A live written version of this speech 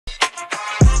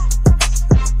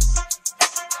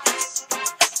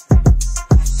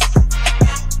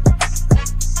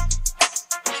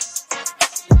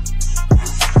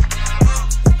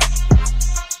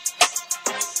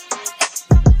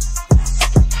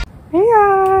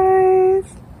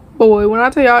I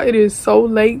tell y'all it is so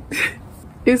late,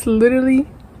 it's literally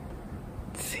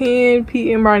 10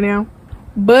 p.m. right now.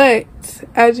 But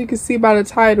as you can see by the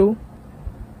title,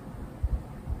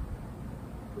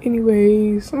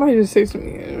 anyways, somebody just texted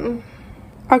me.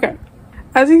 Okay,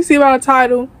 as you can see by the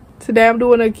title, today I'm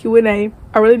doing a Q&A.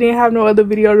 I really didn't have no other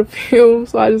video to film,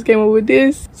 so I just came up with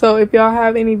this. So if y'all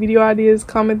have any video ideas,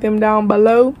 comment them down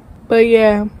below. But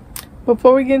yeah,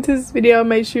 before we get into this video,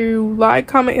 make sure you like,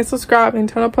 comment, and subscribe, and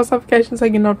turn on post notifications so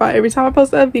you get notified every time I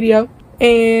post a video.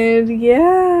 And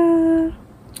yeah,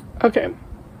 okay,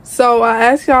 so I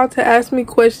asked y'all to ask me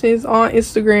questions on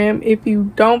Instagram. If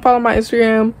you don't follow my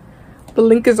Instagram, the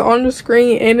link is on the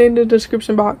screen and in the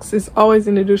description box. It's always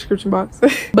in the description box.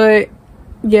 But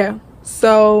yeah,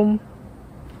 so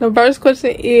the first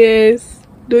question is,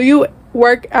 do you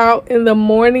work out in the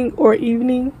morning or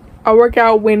evening? I work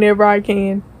out whenever I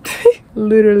can.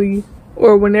 Literally,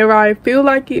 or whenever I feel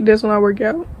like it, that's when I work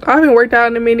out. I haven't worked out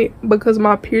in a minute because of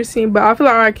my piercing, but I feel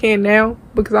like I can now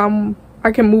because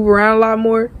I can move around a lot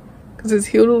more because it's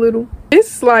healed a little.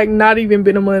 It's like not even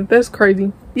been a month. That's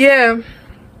crazy. Yeah,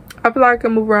 I feel like I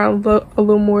can move around a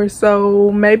little more,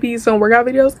 so maybe some workout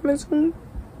videos coming soon.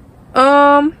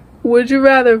 Would you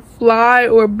rather fly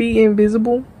or be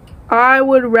invisible? I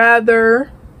would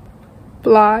rather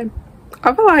fly.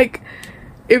 I feel like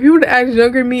if you would have asked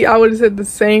younger me, I would have said the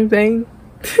same thing.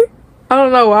 I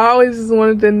don't know, I always just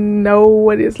wanted to know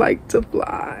what it's like to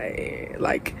fly.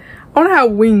 Like, I want to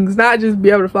have wings, not just be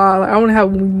able to fly. Like, I want to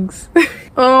have wings.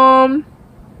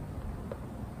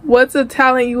 What's a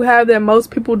talent you have that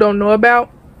most people don't know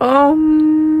about? I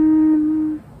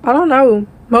don't know.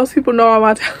 Most people know all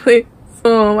my talents.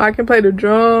 I can play the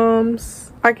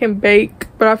drums, I can bake,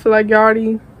 but I feel like you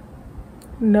already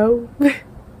know.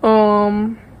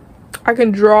 I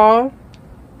can draw.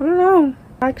 I don't know,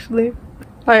 actually.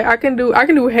 Like, I can do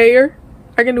hair,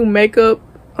 I can do makeup.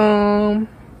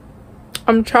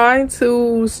 I'm trying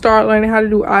to start learning how to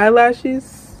do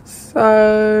eyelashes.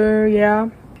 So yeah,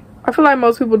 I feel like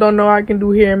most people don't know I can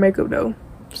do hair and makeup though.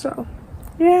 So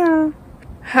yeah.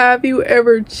 Have you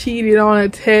ever cheated on a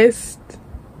test?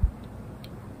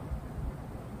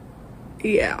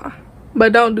 Yeah,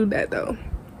 but don't do that though,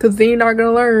 because then you're not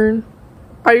gonna learn.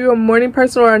 Are you a morning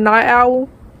person or a night owl?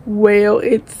 Well,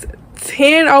 it's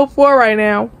 10:04 right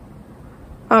now.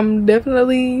 I'm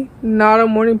definitely not a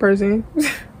morning person.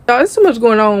 Y'all, there's too much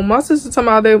going on. My sister told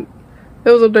me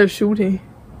they was up there shooting.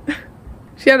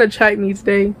 She had to check me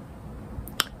today.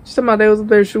 She told me they was up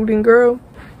there shooting, girl.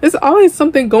 There's always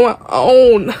something going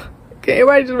on. Okay,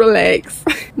 everybody just relax.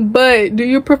 But do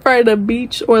you prefer the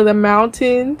beach or the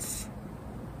mountains?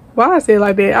 Why I say it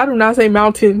like that? I do not say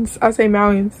mountains, I say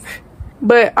mountains.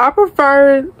 But I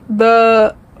prefer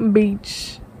the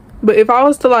beach. But if I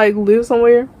was to like live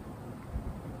somewhere,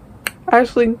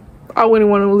 actually I wouldn't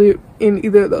want to live in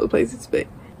either of those places. But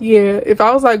yeah, if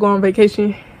I was like going on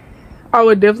vacation, I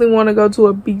would definitely want to go to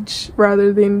a beach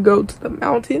rather than go to the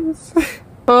mountains.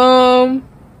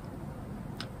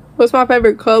 What's my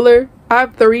favorite color? I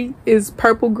have 3. It's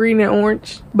purple, green, and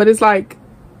orange, but it's like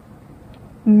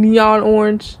neon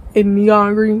orange and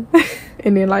neon green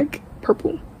and then like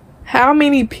purple. How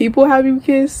many people have you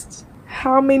kissed?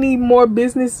 How many more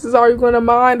businesses are you gonna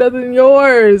mind other than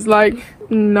yours? Like,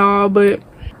 nah, but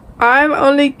I've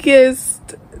only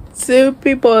kissed 2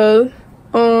 people.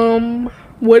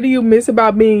 What do you miss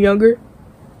about being younger?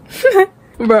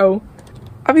 Bro,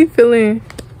 I be feeling,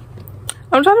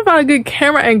 I'm trying to find a good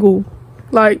camera angle.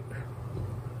 Like,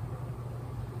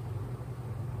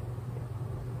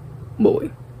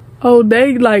 boy, oh,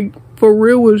 they like for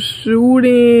real was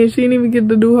shooting. She didn't even get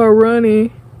to do her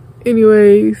running.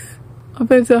 Anyways, I'm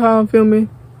finna tell how I'm filming.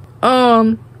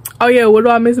 Oh yeah, what do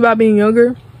I miss about being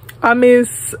younger? I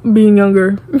miss being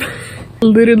younger.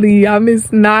 Literally, I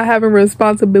miss not having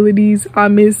responsibilities. I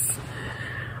miss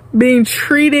being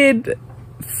treated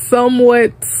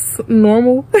somewhat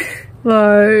normal.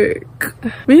 Like,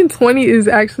 being 20 is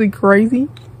actually crazy.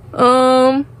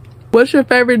 What's your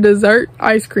favorite dessert?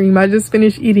 Ice cream. I just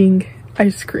finished eating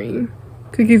ice cream,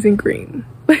 cookies and cream.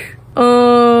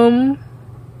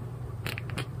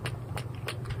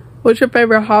 What's your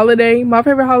favorite holiday? My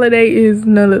favorite holiday is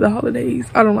none of the holidays.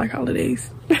 I don't like holidays.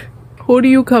 Who do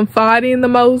you confide in the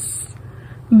most?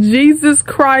 Jesus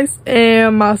Christ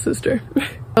and my sister.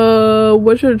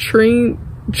 What's your dream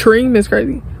is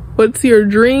crazy. What's your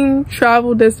dream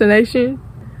travel destination?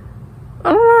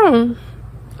 I don't know,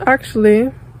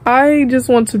 actually. I just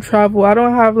want to travel. I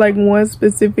don't have like one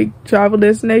specific travel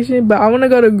destination, but I want to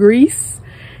go to Greece,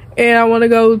 and I want to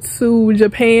go to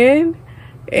Japan,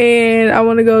 and I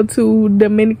want to go to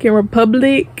Dominican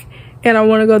Republic, and I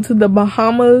want to go to the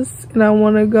Bahamas, and I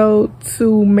want to go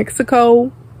to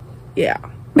Mexico. Yeah.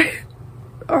 I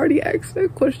already asked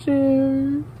that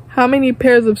question. How many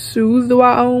pairs of shoes do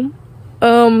I own?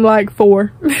 Like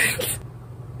 4.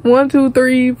 1, 2,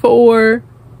 3, 4,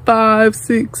 5,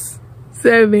 6,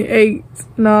 7, 8,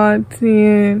 9,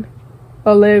 10,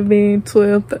 11,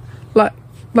 12,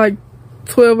 like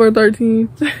 12 or 13.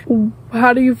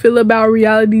 How do you feel about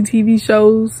reality TV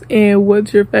shows, and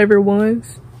what's your favorite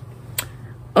ones?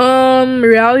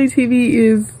 Reality TV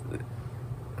is,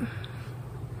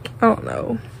 I don't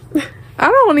know. I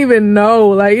don't even know.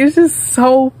 Like, it's just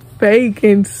so fake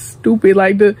and stupid.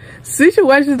 Like, the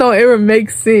situations don't ever make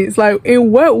sense. Like,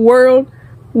 in what world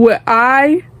would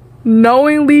I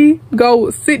knowingly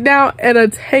go sit down at a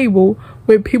table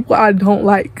with people I don't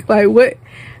like? Like, what?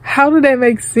 How do that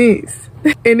make sense?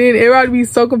 And then everybody be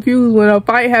so confused when a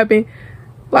fight happened.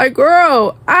 Like,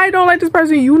 girl, I don't like this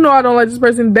person. You know I don't like this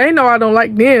person. They know I don't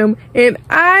like them. And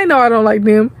I know I don't like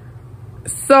them.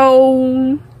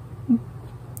 So,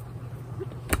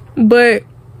 but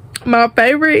my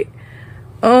favorite,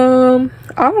 I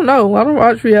don't know. I don't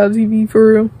watch reality TV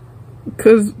for real.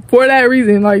 Because for that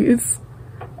reason, like, it's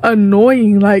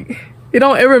annoying. Like, it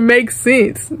don't ever make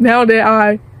sense now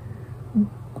that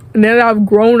I've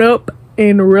grown up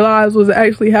and realized what's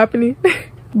actually happening.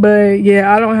 But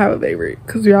yeah, I don't have a favorite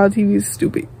because reality TV is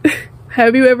stupid.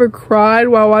 Have you ever cried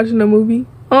while watching a movie?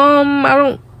 I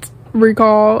don't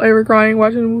recall ever crying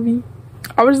watching a movie.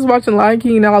 I was just watching Lion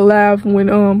King and I laughed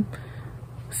when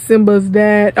Simba's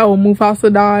dad,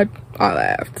 Mufasa died. I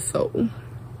laughed. So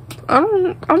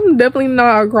I'm definitely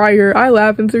not a crier. I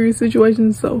laugh in serious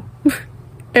situations. So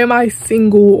am I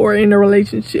single or in a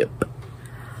relationship?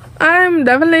 I'm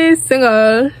definitely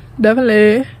single.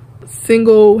 Definitely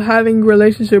single, having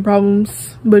relationship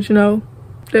problems, but you know,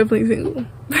 definitely single.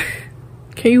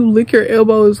 Can you lick your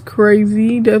elbows?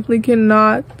 Crazy. Definitely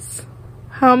cannot.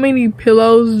 How many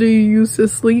pillows do you use to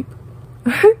sleep?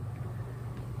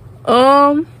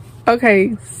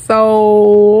 Okay,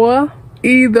 so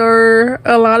either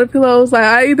a lot of pillows. Like,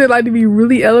 I either like to be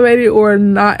really elevated or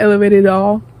not elevated at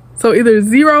all. So either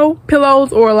 0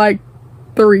 pillows or like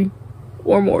 3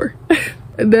 or more.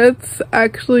 That's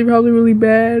actually probably really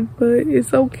bad, but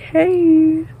it's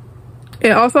okay.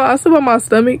 And also, I sleep on my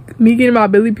stomach. Me getting my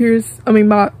belly pierced,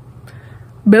 my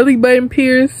belly button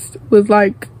pierced was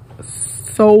like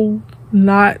so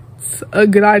not a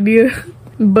good idea.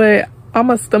 But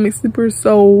I'm a stomach sleeper,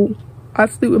 so I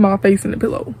sleep with my face in the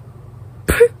pillow.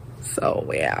 So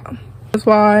yeah, that's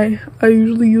why I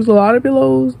usually use a lot of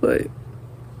pillows. But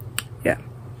yeah.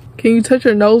 Can you touch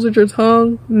your nose with your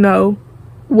tongue? No.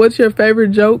 What's your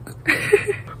favorite joke?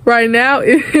 Right now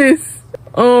it is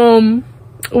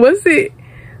what's it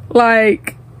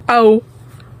like? Oh,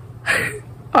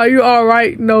 are you all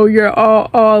right? No, you're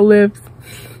all lips.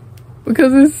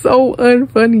 Because it's so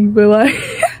unfunny, but like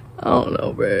I don't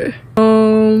know,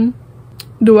 bruh.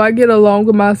 Do I get along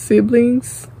with my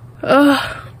siblings?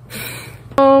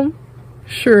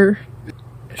 Sure.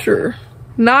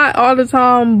 Not all the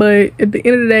time, but at the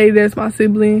end of the day, that's my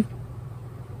sibling.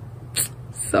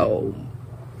 So,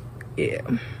 yeah.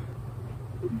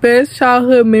 Best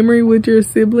childhood memory with your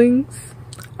siblings?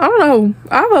 I don't know.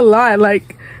 I have a lot,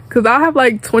 like, because I have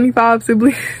like 25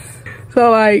 siblings.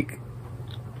 So, like,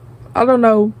 I don't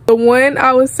know. The one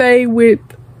I would say with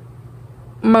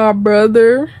my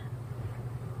brother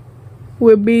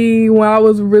would be when I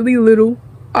was really little.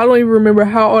 I don't even remember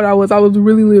how old I was. I was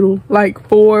really little, like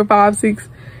 4, 5, 6.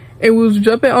 And we was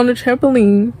jumping on the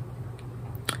trampoline.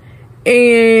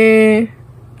 And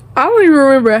I don't even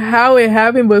remember how it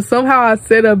happened, but somehow I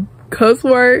said a cuss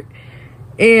word.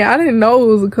 And I didn't know it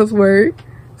was a cuss word.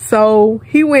 So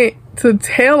he went to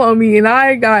tell on me and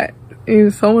I got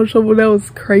in so much trouble. That was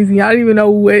crazy. I didn't even know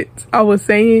what I was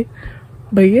saying.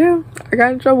 But yeah, I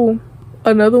got in trouble.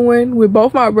 Another one with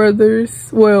both my brothers,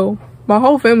 well, my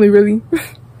whole family really,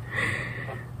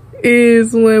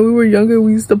 is when we were younger,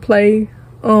 we used to play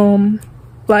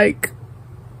like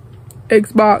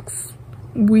Xbox,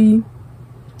 Wii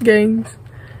games.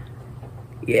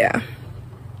 Yeah.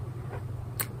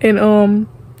 And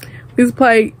we used to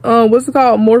play what's it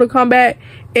called, Mortal Kombat,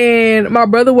 and my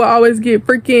brother would always get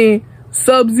freaking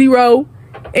Sub-Zero,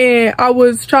 and I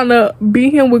was trying to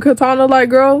beat him with katana. Like,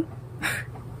 girl,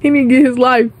 he didn't get his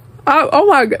life. Oh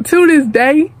my god, to this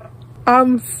day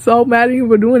I'm so mad at him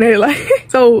for doing that. Like,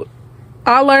 so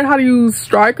I learned how to use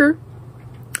Striker,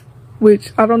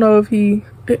 which I don't know if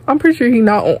I'm pretty sure he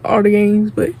not on all the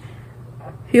games, but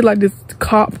he like this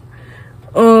cop.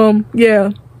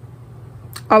 Yeah,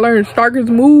 I learned Striker's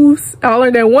moves. I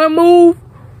learned that one move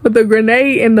with the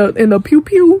grenade and the pew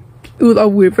pew. it was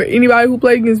over with for anybody who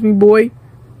played against me, boy.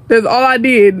 That's all I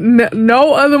did.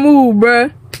 No other move,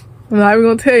 bruh. I'm not even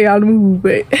gonna tell y'all the move,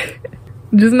 but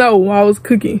just know I was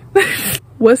cooking.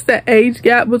 What's the age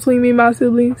gap between me and my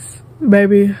siblings?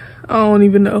 Baby, I don't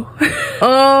even know.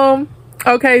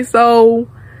 Okay, so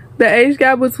the age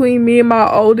gap between me and my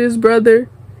oldest brother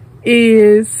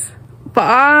is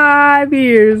 5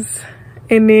 years.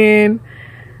 And then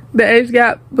the age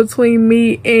gap between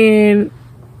me and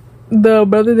the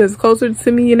brother that's closer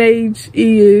to me in age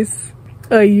is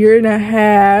 1.5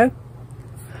 years.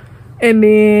 And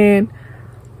then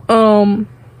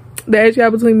the age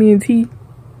gap between me and T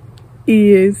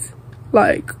is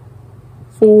like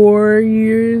 4.5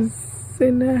 years,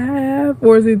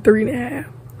 or is it 3.5?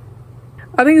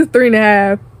 I think it's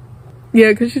 3.5. Yeah,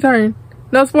 because it's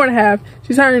 4.5.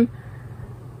 She turned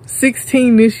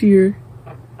 16 this year,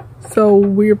 so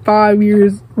we're 5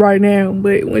 years right now,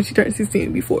 but when she turned 16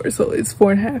 it'd be 4, so it's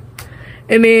 4.5.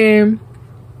 And then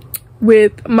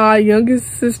with my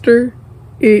youngest sister,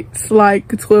 it's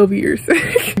like 12 years.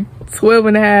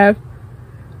 12.5.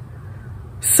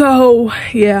 So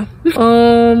yeah.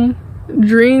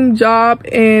 Dream job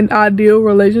and ideal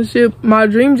relationship. My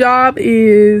dream job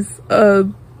is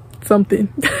something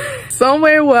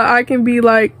somewhere where I can be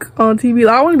like on TV.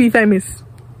 I want to be famous.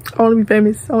 I want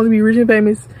to be rich and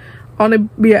famous. I want to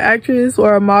be an actress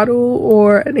or a model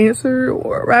or a dancer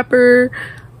or a rapper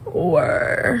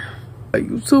or a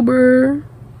YouTuber.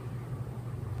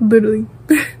 Literally.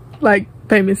 Like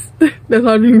famous. That's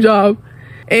my dream job.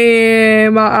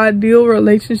 And my ideal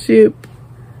relationship,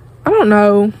 I don't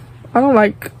know. I don't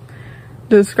like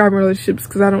describing relationships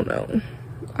because I don't know.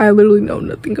 I literally know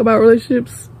nothing about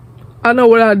relationships. I know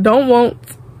what I don't want,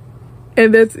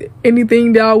 and that's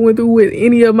anything that I went through with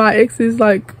any of my exes.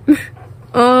 Like,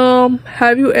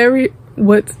 have you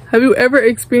ever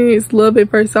experienced love at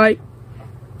first sight?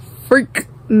 Freak,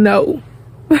 no.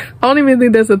 I don't even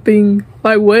think that's a thing.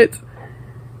 Like,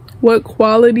 what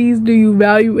qualities do you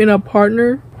value in a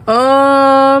partner?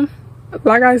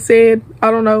 Like I said,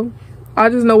 I don't know. I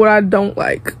just know what I don't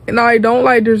like, and I don't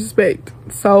like disrespect.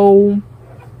 So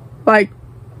like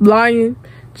lying,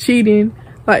 cheating,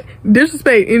 like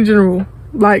disrespect in general,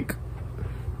 like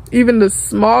even the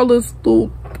smallest little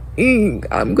thing,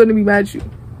 I'm gonna be mad at you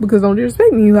because don't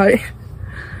disrespect me. Like,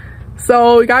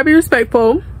 so you gotta be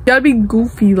respectful, you gotta be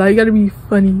goofy, like you gotta be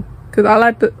funny, because I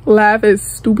like to laugh at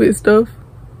stupid stuff.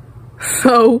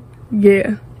 So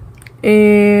yeah.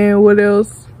 And what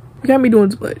else? You can't be doing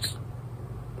too much.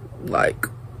 Like,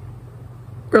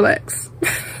 relax.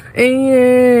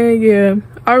 And yeah,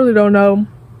 I really don't know.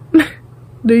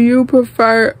 Do you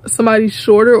prefer somebody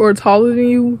shorter or taller than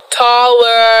you?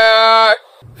 Taller.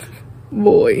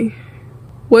 Boy,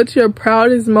 what's your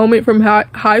proudest moment from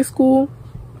high school?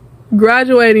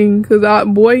 Graduating, because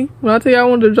boy, when I tell you I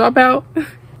wanted to drop out,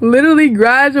 literally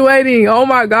graduating. Oh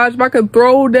my gosh, if I could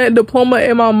throw that diploma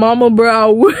at my mama, bro, I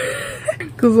would.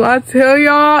 Because when I tell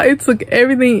y'all, it took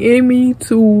everything in me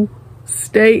to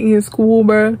stay in school,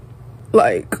 bro.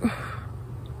 Like,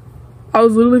 I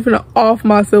was literally finna off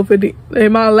myself in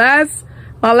my last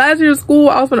year of school.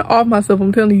 I was finna off myself,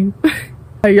 I'm telling you.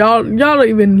 Like, y'all don't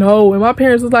even know. And my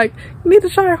parents was like, you need to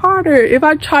try harder. If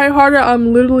I try harder,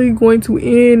 I'm literally going to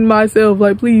end myself.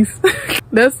 Like, please.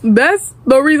 That's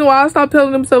the reason why I stopped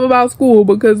telling them stuff about school,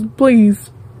 because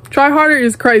please, try harder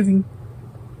is crazy.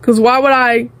 Because why would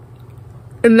I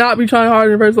not be trying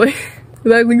harder in the first place?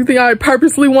 Exactly. You think I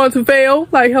purposely want to fail?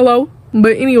 Like, hello.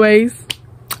 But anyways,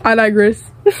 I digress.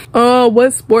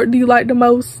 What sport do you like the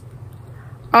most?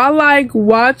 I like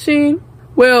watching,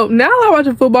 well, now I like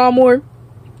watching football more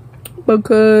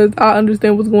because I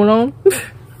understand what's going on.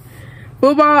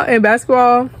 Football and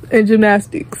basketball and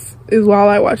gymnastics is what I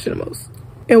like watching the most.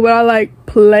 And what I like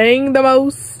playing the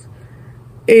most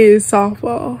is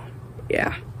softball.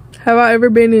 Yeah. Have I ever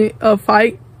been in a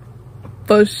fight?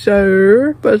 For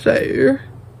sure. For sure.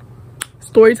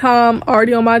 Story time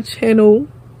already on my channel.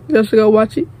 Y'all should go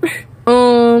watch it.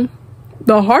 The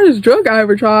hardest drug I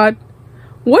ever tried.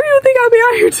 What do you think I'll be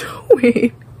out here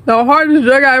doing? The hardest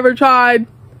drug I ever tried.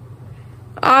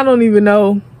 I don't even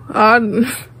know. I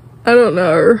don't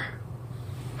know.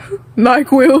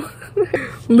 NyQuil.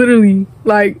 Literally,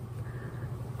 like,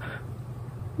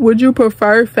 would you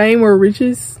prefer fame or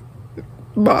riches?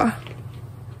 Bah.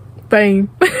 Fame.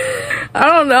 I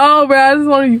don't know, bro. I just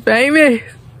want to be famous.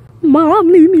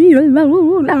 Mom, leave me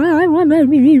alone. I want to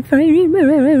be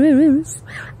famous.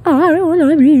 I don't want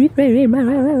to be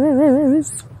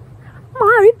famous.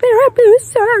 My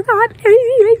therapist said I got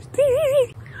ADHD.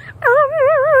 I don't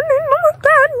know what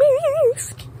that means.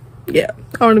 Yeah,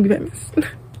 I want to be famous.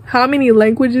 How many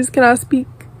languages can I speak?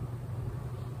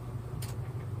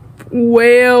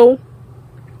 well,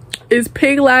 it's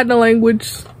Pig Latin language,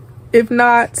 if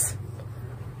not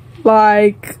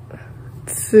like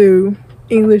to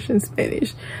English and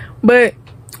Spanish. But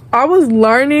I was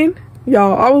learning,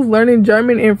 y'all, I was learning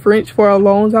German and French for a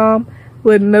long time,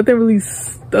 but nothing really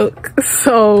stuck.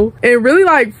 So, and really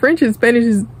like French and Spanish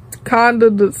is kind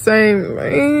of the same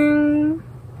thing.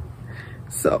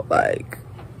 So like,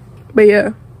 but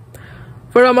yeah,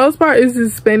 for the most part it's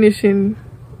just Spanish and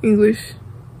English.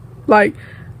 Like,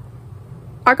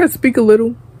 I could speak a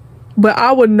little, but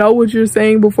I would know what you're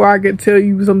saying before I could tell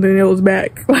you something else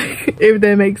back. Like, if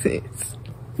that makes sense.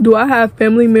 Do I have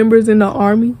family members in the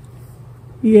army?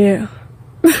 Yeah.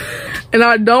 And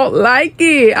I don't like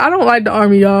it. I don't like the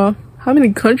army, y'all. How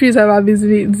many countries have I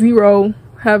visited? 0.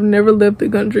 Have never left the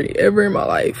country ever in my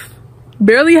life.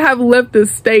 Barely have left the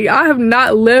state. I have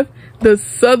not left the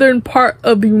southern part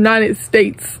of the United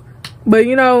States. But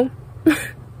you know,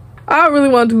 I really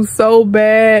want to so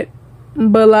bad,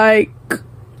 but like,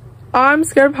 I'm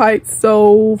scared of heights,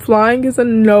 so flying is a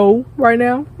no right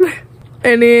now.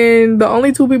 And then the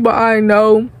only 2 people I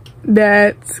know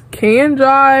that can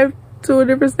drive to a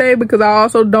different state, because I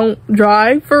also don't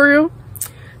drive for real.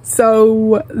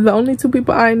 So the only 2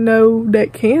 people I know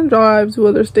that can drive to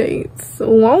other states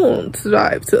won't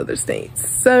drive to other states.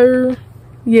 So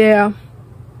yeah,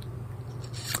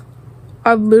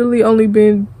 I've literally only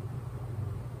been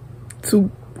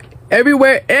to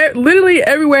everywhere, literally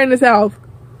everywhere in the South.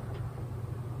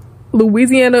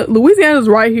 Louisiana's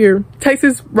right here.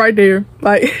 Texas right there.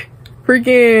 Like,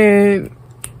 freaking,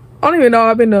 I don't even know.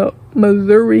 I've been to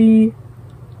Missouri.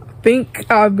 I think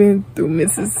I've been through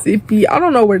Mississippi. I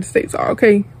don't know where the states are,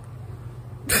 okay?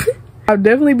 I've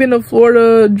definitely been to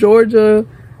Florida, Georgia,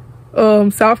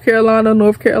 South Carolina,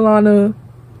 North Carolina,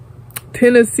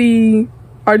 Tennessee,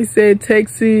 already said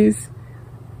Texas,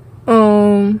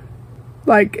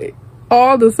 like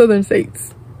all the southern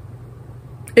states.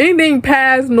 Anything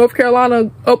past North Carolina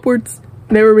upwards,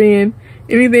 never been.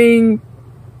 Anything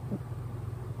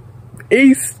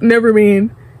east, never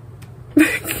been.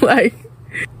 Like,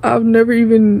 I've never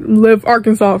even left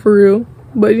Arkansas for real.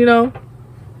 But you know,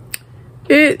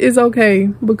 it is okay,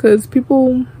 because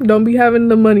people don't be having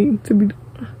the money to be.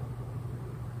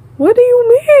 What do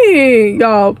you mean?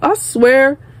 Y'all, I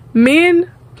swear, men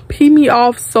pee me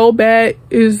off so bad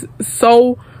is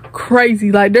so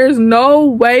crazy. Like, there's no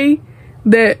way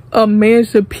that a man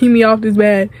should pee me off this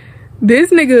bad.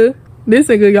 This nigga,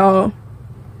 y'all,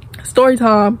 story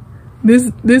time.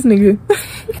 This nigga.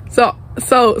 so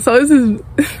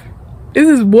this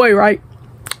is boy, right?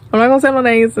 I'm not gonna say no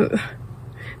names.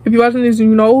 If you're watching this,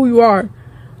 you know who you are.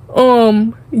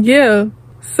 Yeah,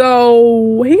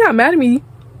 so he got mad at me.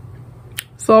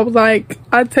 So I was like,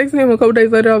 I texted him a couple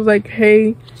days later. I was like,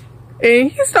 hey,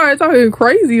 and he started talking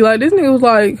crazy. Like, this nigga was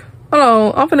like, hold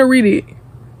on, I'm finna read it.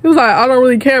 He was like, I don't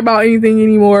really care about anything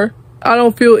anymore. I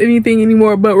don't feel anything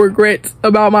anymore but regrets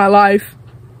about my life.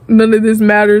 None of this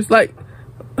matters. Like,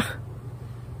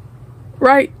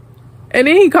 right? And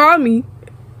then he called me,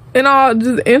 and I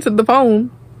just answered the phone.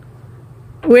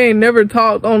 We ain't never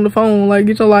talked on the phone. Like,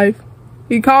 get your life.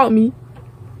 He called me,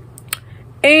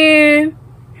 and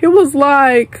he was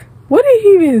like, what did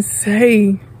he even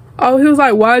say? Oh, he was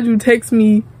like, why'd you text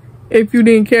me if you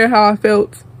didn't care how I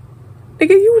felt?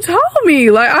 Nigga, you told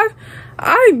me. Like,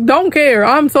 I don't care.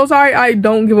 I'm so sorry. I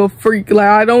don't give a freak. Like,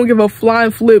 I don't give a flying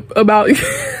flip about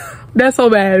that's so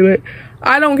bad, but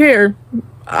I don't care.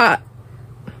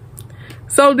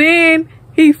 So then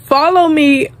he followed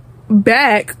me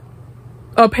back,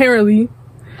 apparently,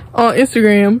 on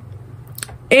Instagram,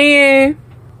 and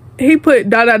he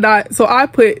put ... So I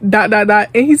put ... and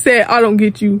he said, I don't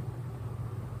get you.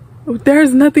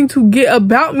 There's nothing to get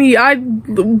about me.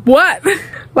 What?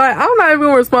 Like, I'm not even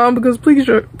gonna respond, because please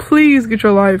get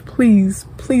your life. Please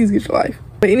get your life.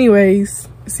 But anyways,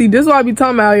 see, this is what I be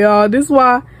talking about, y'all. This is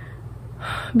why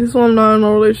I'm not in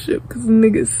a relationship, because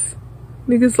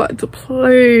niggas like to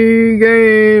play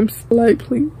games. Like,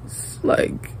 please,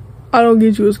 like, I don't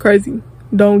get you. It's crazy.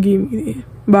 Don't get me then.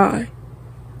 Bye.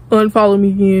 Unfollow me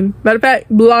again. Matter of fact,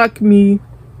 block me.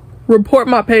 Report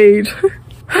my page.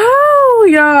 Oh,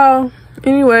 y'all.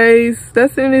 Anyways,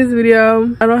 that's the end of this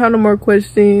video. I don't have no more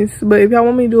questions, but if y'all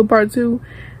want me to do a part 2,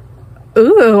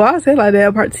 why I say it like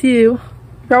that, part 2.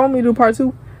 If y'all want me to do part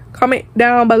 2, comment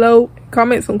down below.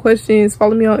 Comment some questions.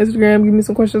 Follow me on Instagram. Give me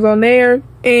some questions on there.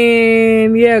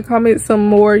 And yeah, comment some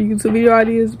more YouTube video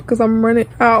ideas, because I'm running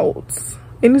out.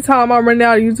 Anytime I'm running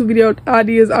out of YouTube video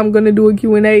ideas, I'm gonna do a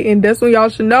Q&A, and that's when y'all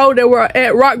should know that we're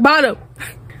at rock bottom.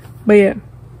 But yeah,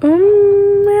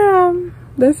 yeah,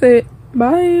 that's it.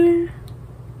 Bye.